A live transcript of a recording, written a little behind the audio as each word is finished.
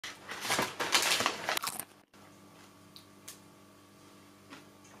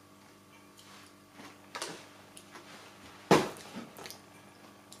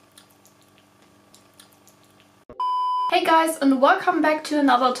Hey guys, and welcome back to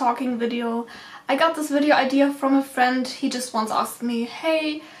another talking video. I got this video idea from a friend. He just once asked me,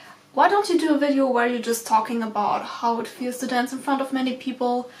 hey, why don't you do a video where you're just talking about how it feels to dance in front of many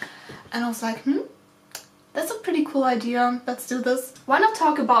people? And I was like, that's a pretty cool idea, let's do this. Why not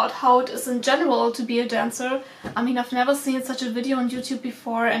talk about how it is in general to be a dancer? I mean, I've never seen such a video on YouTube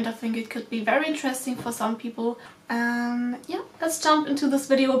before and I think it could be very interesting for some people. Yeah, let's jump into this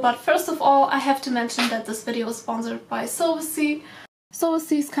video, but first of all I have to mention that this video is sponsored by Solvecy.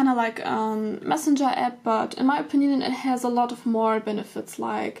 Solvecy is kind of like a messenger app, but in my opinion it has a lot of more benefits.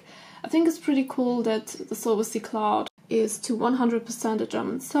 Like, I think it's pretty cool that the Solvecy cloud is to 100% a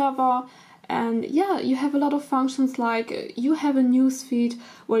German server. And yeah, you have a lot of functions, like you have a news feed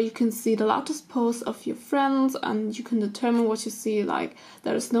where you can see the latest posts of your friends and you can determine what you see. Like,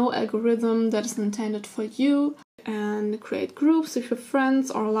 there is no algorithm that is intended for you, and create groups with your friends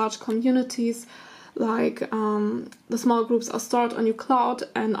or large communities. Like the small groups are stored on your cloud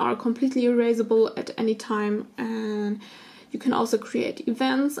and are completely erasable at any time, and you can also create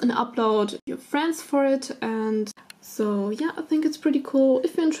events and upload your friends for it. And so yeah, I think it's pretty cool.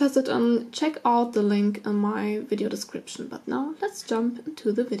 If you're interested, check out the link in my video description. But now let's jump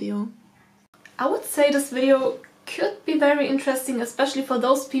into the video. I would say this video could be very interesting, especially for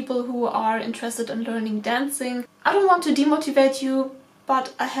those people who are interested in learning dancing. I don't want to demotivate you,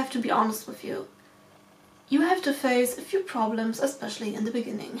 but I have to be honest with you. You have to face a few problems, especially in the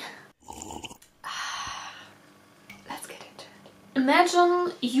beginning. Let's get into it.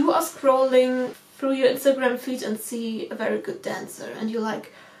 Imagine you are scrolling through your Instagram feed and see a very good dancer and you're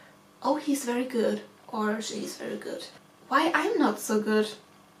like, oh, he's very good, or she's very good. Why I'm not so good?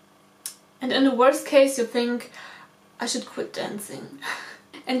 And in the worst case you think, I should quit dancing.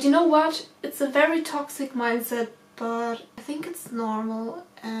 And you know what? It's a very toxic mindset, but I think it's normal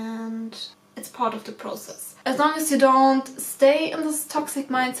and it's part of the process. As long as you don't stay in this toxic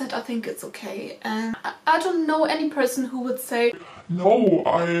mindset, I think it's okay. And I don't know any person who would say, no,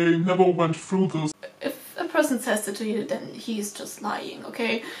 I never went through this. If a person says it to you, then he's just lying,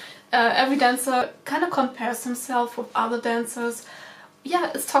 okay? Every dancer kind of compares himself with other dancers.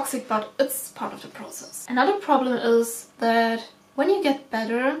 Yeah, it's toxic, but it's part of the process. Another problem is that when you get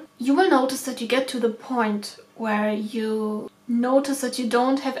better, you will notice that you get to the point where you notice that you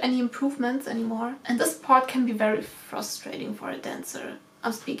don't have any improvements anymore. And this part can be very frustrating for a dancer.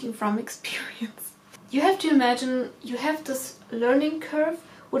 I'm speaking from experience. You have to imagine you have this learning curve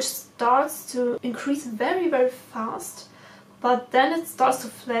which starts to increase very, very fast, but then it starts to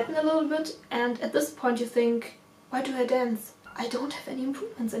flatten a little bit, and at this point you think, why do I dance? I don't have any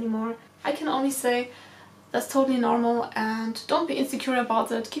improvements anymore. I can only say that's totally normal and don't be insecure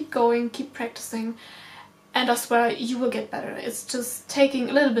about it. Keep going, keep practicing, and I swear you will get better. It's just taking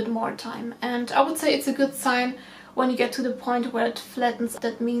a little bit more time, and I would say it's a good sign when you get to the point where it flattens.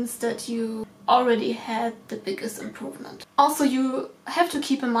 That means that you already had the biggest improvement. Also, you have to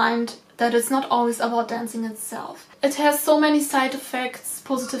keep in mind that it's not always about dancing itself. It has so many side effects,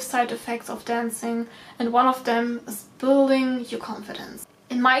 positive side effects of dancing, and one of them is building your confidence.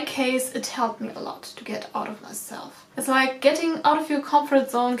 In my case, it helped me a lot to get out of myself. It's like getting out of your comfort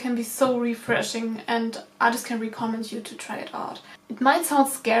zone can be so refreshing, and I just can recommend you to try it out. It might sound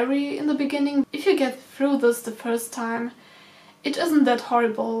scary in the beginning. If you get through this the first time, it isn't that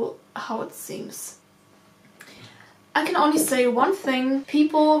horrible how it seems. I can only say one thing: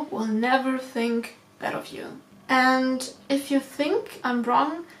 people will never think bad of you. And if you think I'm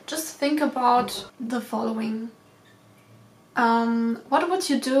wrong, just think about the following. What would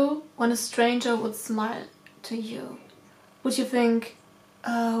you do when a stranger would smile to you? Would you think,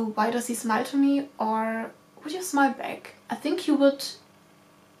 why does he smile to me? Or would you smile back? I think you would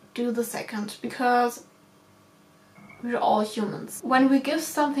do the second, because we're all humans. When we give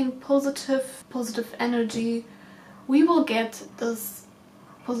something positive energy, we will get this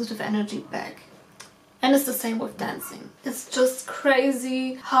positive energy back. And it's the same with dancing. It's just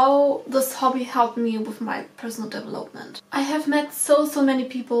crazy how this hobby helped me with my personal development. I have met so many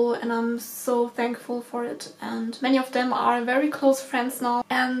people and I'm so thankful for it, and many of them are very close friends now.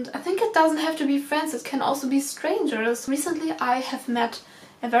 And I think it doesn't have to be friends, it can also be strangers. Recently I have met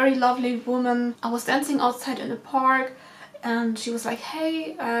a very lovely woman. I was dancing outside in a park and she was like,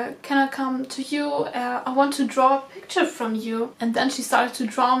 hey, can I come to you? I want to draw a picture from you. And then she started to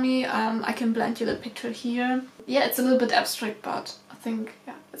draw me. I can blend you the picture here. Yeah, it's a little bit abstract, but I think,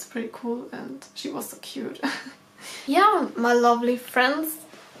 yeah, it's pretty cool, and she was so cute. Yeah, my lovely friends,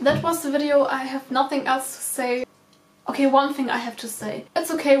 that was the video. I have nothing else to say. Okay, one thing I have to say. It's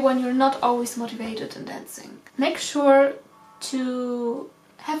okay when you're not always motivated in dancing. Make sure to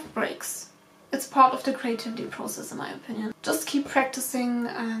have breaks. it's part of the creativity process in my opinion. Just keep practicing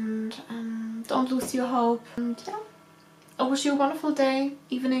and don't lose your hope. And yeah, I wish you a wonderful day,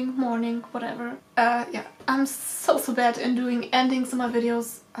 evening, morning, whatever. Yeah, I'm so bad in doing endings in my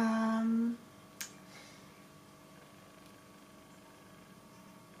videos.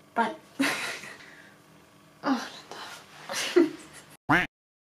 Bye. Oh,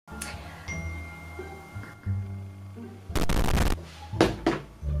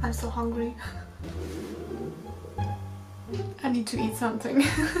 I'm so hungry. I need to eat something.